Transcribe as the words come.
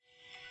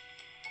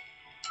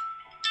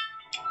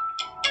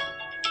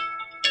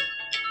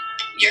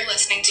You're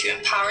listening to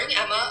Empowering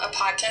Emma, a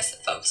podcast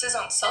that focuses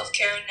on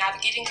self-care,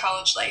 navigating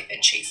college life,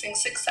 and chasing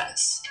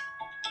success.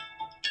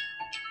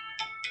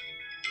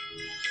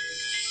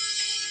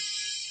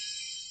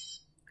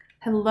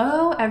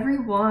 Hello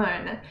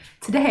everyone.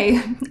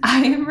 Today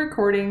I am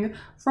recording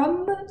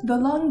from the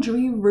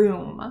laundry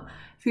room.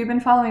 If you've been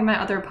following my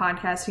other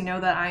podcasts, you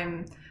know that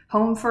I'm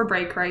home for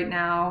break right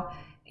now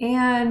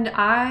and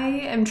I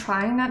am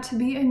trying not to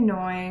be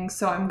annoying,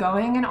 so I'm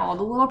going in all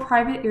the little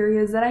private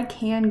areas that I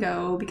can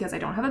go because I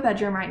don't have a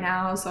bedroom right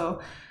now. So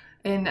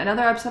in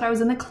another episode I was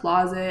in the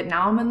closet,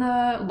 now I'm in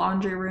the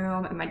laundry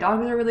room, and my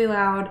dogs are really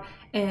loud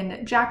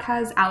and Jack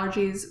has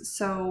allergies,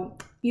 so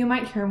you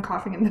might hear him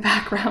coughing in the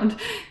background.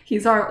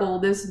 He's our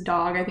oldest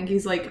dog. I think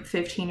he's like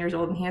 15 years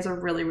old and he has a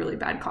really, really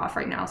bad cough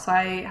right now. So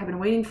I have been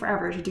waiting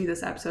forever to do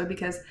this episode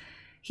because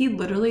he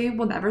literally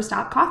will never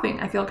stop coughing.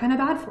 I feel kind of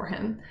bad for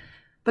him.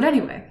 But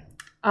anyway,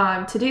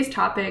 today's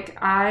topic,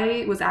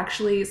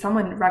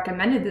 someone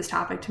recommended this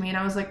topic to me and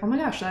I was like, oh my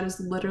gosh, that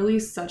is literally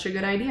such a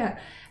good idea.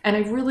 And I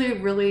really,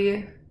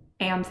 really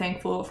am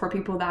thankful for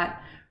people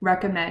that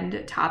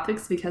recommend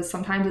topics because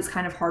sometimes it's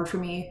kind of hard for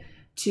me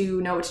to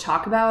know what to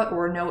talk about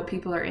or know what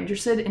people are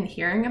interested in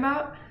hearing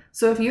about.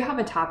 So if you have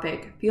a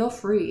topic, feel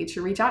free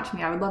to reach out to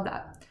me. I would love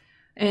that.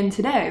 And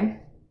today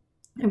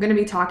I'm going to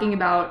be talking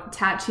about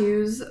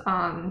tattoos,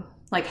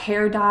 like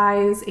hair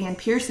dyes and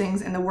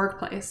piercings in the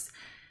workplace,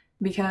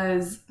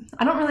 because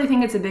I don't really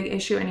think it's a big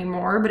issue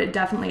anymore, but it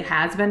definitely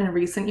has been in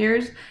recent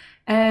years.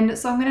 And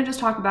so I'm going to just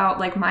talk about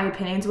like my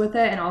opinions with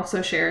it and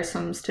also share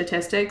some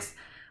statistics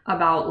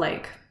about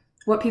like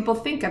what people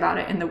think about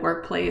it in the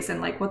workplace and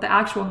like what the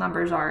actual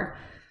numbers are.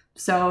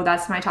 So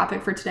that's my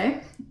topic for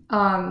today.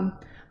 I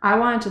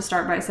wanted to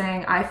start by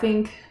saying I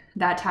think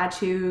that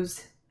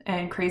tattoos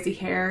and crazy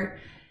hair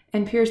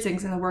and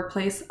piercings in the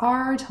workplace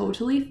are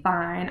totally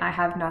fine. I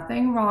have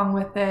nothing wrong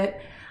with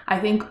it. I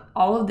think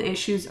all of the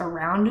issues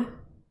around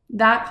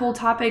that whole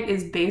topic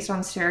is based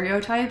on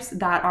stereotypes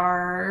that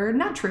are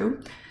not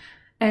true.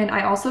 And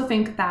I also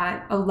think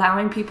that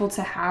allowing people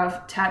to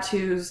have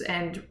tattoos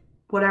and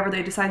whatever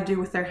they decide to do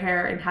with their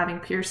hair and having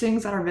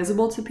piercings that are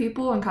visible to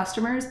people and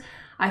customers,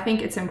 I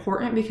think it's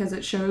important because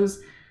it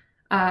shows,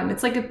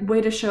 it's like a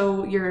way to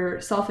show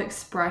your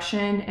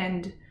self-expression,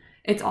 and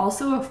it's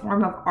also a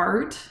form of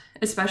art,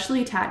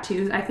 especially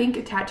tattoos. I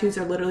think tattoos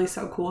are literally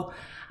so cool.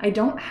 I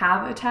don't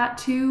have a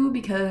tattoo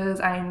because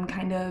I'm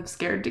kind of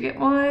scared to get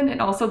one, and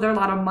also they're a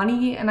lot of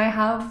money and I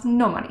have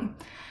no money.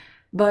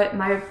 But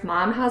my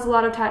mom has a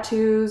lot of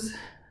tattoos,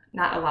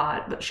 not a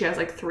lot, but she has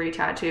like 3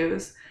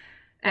 tattoos.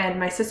 And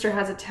my sister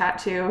has a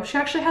tattoo. She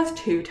actually has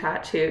 2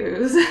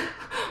 tattoos.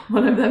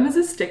 One of them is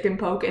a stick and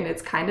poke, and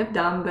it's kind of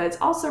dumb, but it's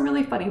also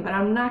really funny, but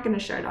I'm not going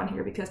to share it on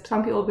here because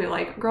some people will be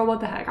like, girl, what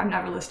the heck? I'm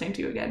never listening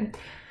to you again.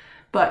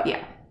 But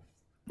yeah,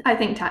 I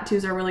think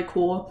tattoos are really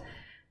cool.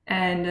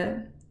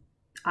 And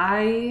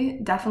I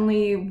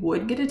definitely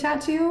would get a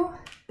tattoo,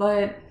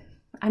 but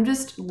I'm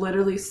just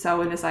literally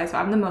so indecisive.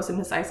 I'm the most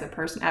indecisive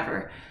person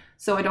ever.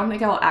 So I don't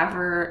think I'll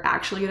ever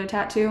actually get a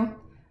tattoo,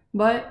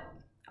 but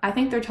I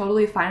think they're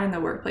totally fine in the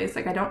workplace.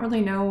 Like, I don't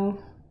really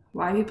know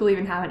why people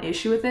even have an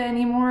issue with it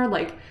anymore.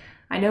 Like,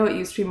 I know it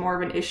used to be more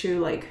of an issue,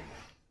 like,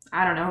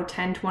 I don't know,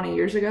 10, 20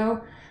 years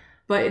ago,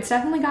 but it's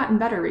definitely gotten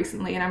better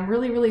recently. And I'm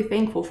really, really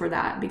thankful for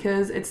that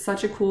because it's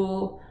such a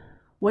cool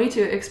way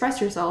to express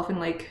yourself.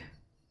 And like,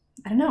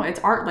 I don't know, it's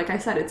art. Like I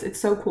said, it's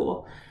so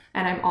cool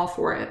and I'm all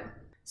for it.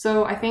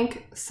 So I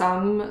think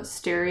some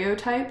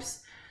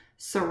stereotypes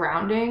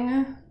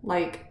surrounding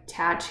like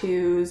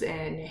tattoos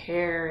and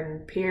hair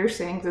and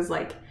piercings is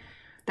like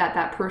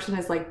that person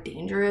is like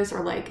dangerous,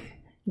 or like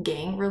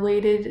gang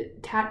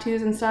related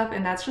tattoos and stuff,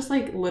 and that's just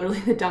like literally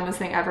the dumbest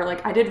thing ever.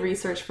 Like, I did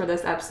research for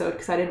this episode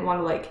because I didn't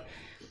want to like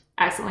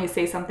accidentally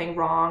say something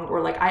wrong,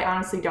 or like I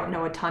honestly don't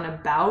know a ton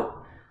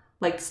about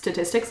like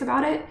statistics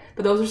about it,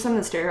 but those are some of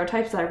the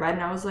stereotypes that I read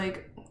and I was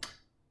like,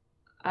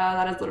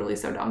 that is literally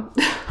so dumb.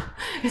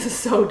 This is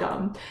so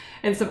dumb.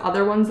 And some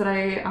other ones that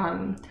I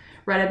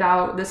read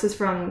about, this is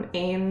from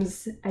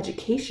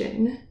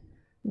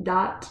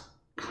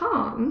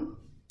aimseducation.com.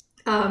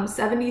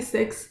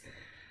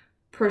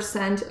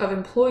 76% of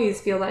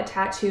employees feel that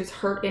tattoos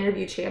hurt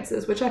interview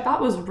chances, which I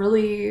thought was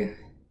really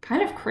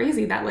kind of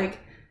crazy that like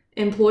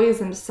employees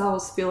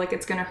themselves feel like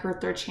it's going to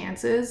hurt their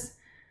chances.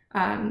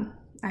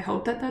 I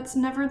hope that that's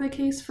never the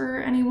case for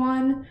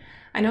anyone.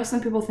 I know some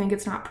people think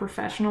it's not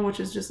professional, which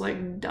is just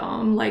like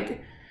dumb.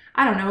 Like,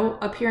 I don't know,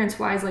 appearance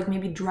wise, like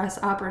maybe dress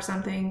up or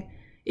something.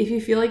 If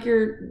you feel like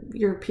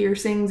your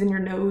piercings in your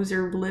nose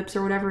or lips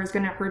or whatever is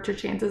going to hurt your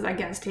chances, I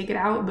guess take it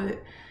out. But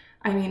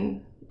I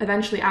mean,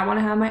 eventually I want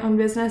to have my own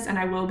business and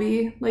I will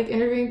be like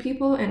interviewing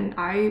people, and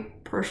I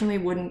personally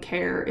wouldn't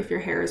care if your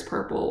hair is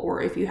purple or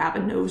if you have a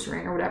nose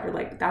ring or whatever.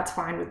 Like, that's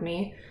fine with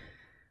me.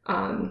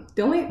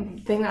 The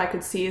only thing that I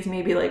could see is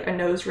maybe like a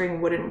nose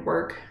ring wouldn't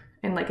work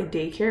in like a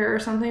daycare or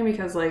something,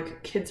 because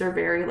like kids are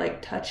very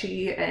like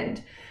touchy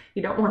and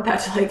you don't want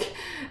that to like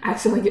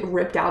accidentally get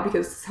ripped out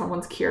because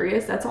someone's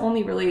curious. That's the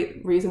only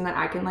really reason that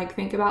I can like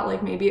think about.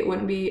 Like maybe it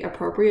wouldn't be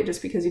appropriate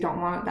just because you don't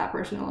want that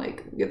person to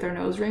like get their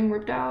nose ring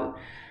ripped out.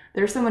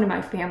 There's someone in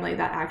my family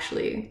that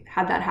actually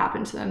had that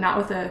happen to them, not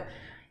with a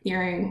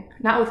earring,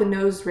 not with a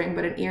nose ring,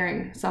 but an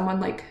earring. Someone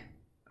like,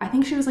 I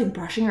think she was like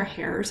brushing her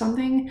hair or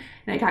something,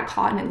 and it got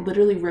caught and it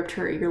literally ripped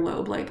her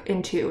earlobe like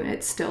in two, and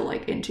it's still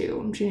like in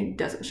two. She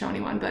doesn't show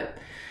anyone, but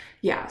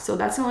yeah, so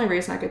that's the only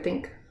reason I could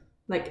think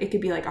like it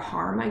could be like a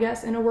harm, I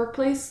guess, in a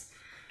workplace.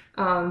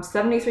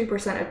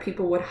 73% of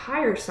people would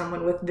hire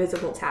someone with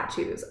visible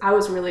tattoos. I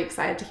was really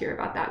excited to hear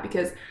about that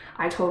because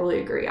I totally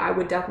agree. I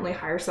would definitely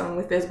hire someone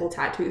with visible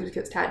tattoos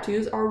because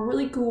tattoos are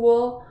really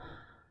cool.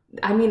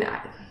 I mean,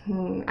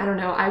 I don't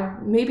know.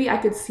 Maybe I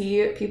could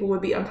see people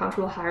would be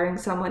uncomfortable hiring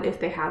someone if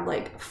they had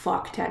like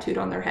fuck tattooed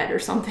on their head or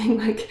something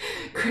like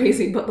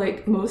crazy. But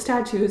like most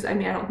tattoos, I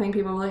mean, I don't think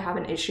people really have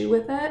an issue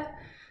with it.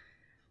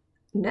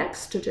 Next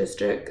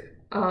statistic.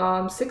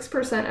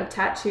 6% of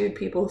tattooed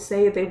people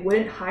say they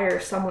wouldn't hire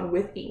someone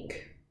with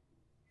ink.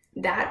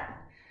 That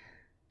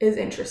is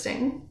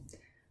interesting.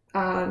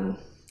 Again,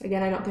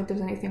 I don't think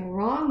there's anything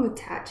wrong with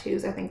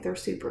tattoos. I think they're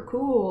super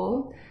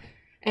cool.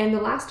 And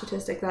the last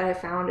statistic that I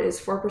found is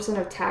 4%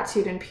 of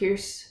tattooed and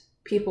pierced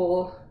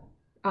people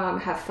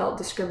have felt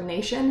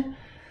discrimination.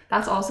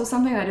 That's also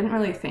something I didn't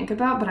really think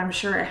about, but I'm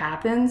sure it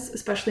happens,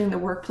 especially in the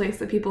workplace,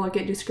 that people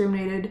get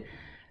discriminated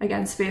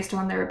against based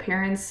on their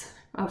appearance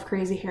of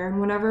crazy hair and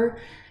whatever.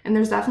 And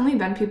there's definitely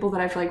been people that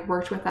I've like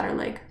worked with that are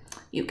like,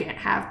 you can't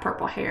have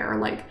purple hair.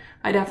 Like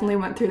I definitely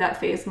went through that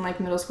phase in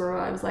like middle school where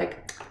I was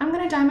like, I'm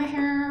gonna dye my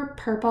hair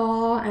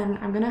purple and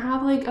I'm gonna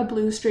have like a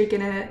blue streak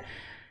in it.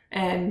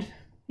 And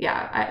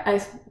yeah,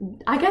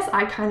 I guess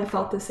I kind of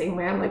felt the same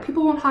way. I'm like,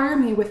 people won't hire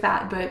me with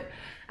that. But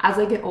as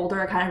I get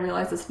older, I kind of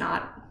realize it's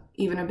not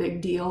even a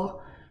big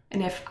deal.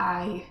 And if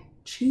I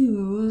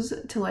choose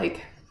to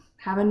like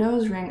have a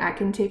nose ring, I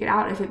can take it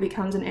out if it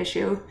becomes an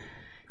issue.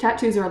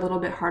 Tattoos are a little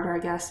bit harder, I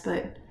guess,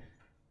 but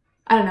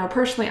I don't know.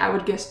 Personally, I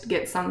would just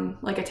get some,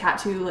 like a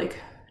tattoo, like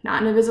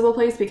not in a visible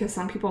place because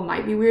some people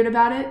might be weird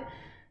about it.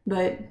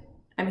 But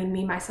I mean,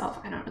 me,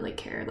 myself, I don't really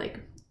care. Like,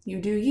 you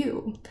do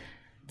you.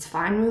 It's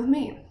fine with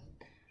me.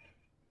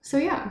 So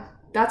yeah,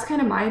 that's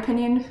kind of my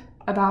opinion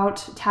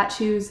about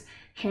tattoos,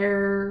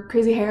 hair,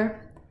 crazy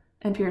hair,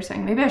 and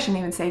piercing. Maybe I shouldn't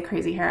even say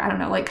crazy hair. I don't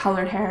know, like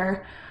colored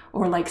hair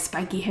or like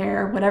spiky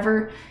hair,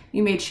 whatever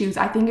you may choose.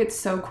 I think it's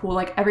so cool.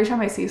 Like every time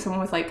I see someone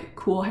with like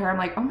cool hair, I'm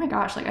like, oh my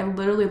gosh, like I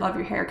literally love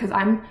your hair. Cause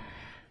I'm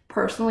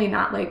personally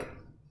not like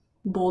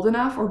bold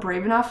enough or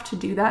brave enough to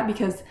do that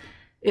because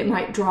it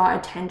might draw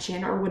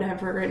attention or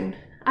whatever. And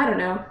I don't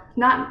know,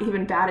 not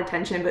even bad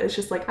attention, but it's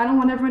just like, I don't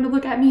want everyone to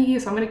look at me.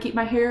 So I'm going to keep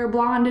my hair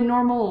blonde and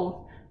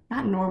normal.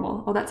 Not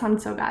normal. Oh, that sounded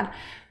so bad.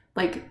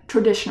 Like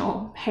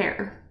traditional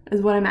hair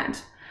is what I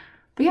meant.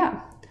 But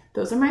yeah,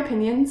 those are my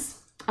opinions.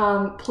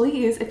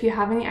 Please, if you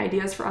have any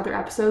ideas for other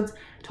episodes,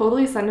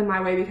 totally send them my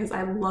way because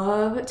I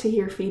love to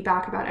hear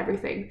feedback about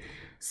everything.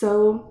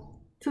 So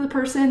to the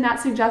person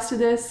that suggested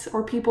this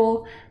or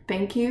people,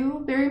 thank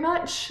you very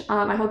much.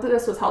 I hope that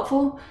this was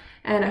helpful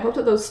and I hope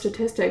that those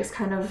statistics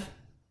kind of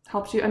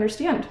helped you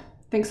understand.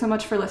 Thanks so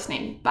much for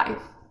listening. Bye.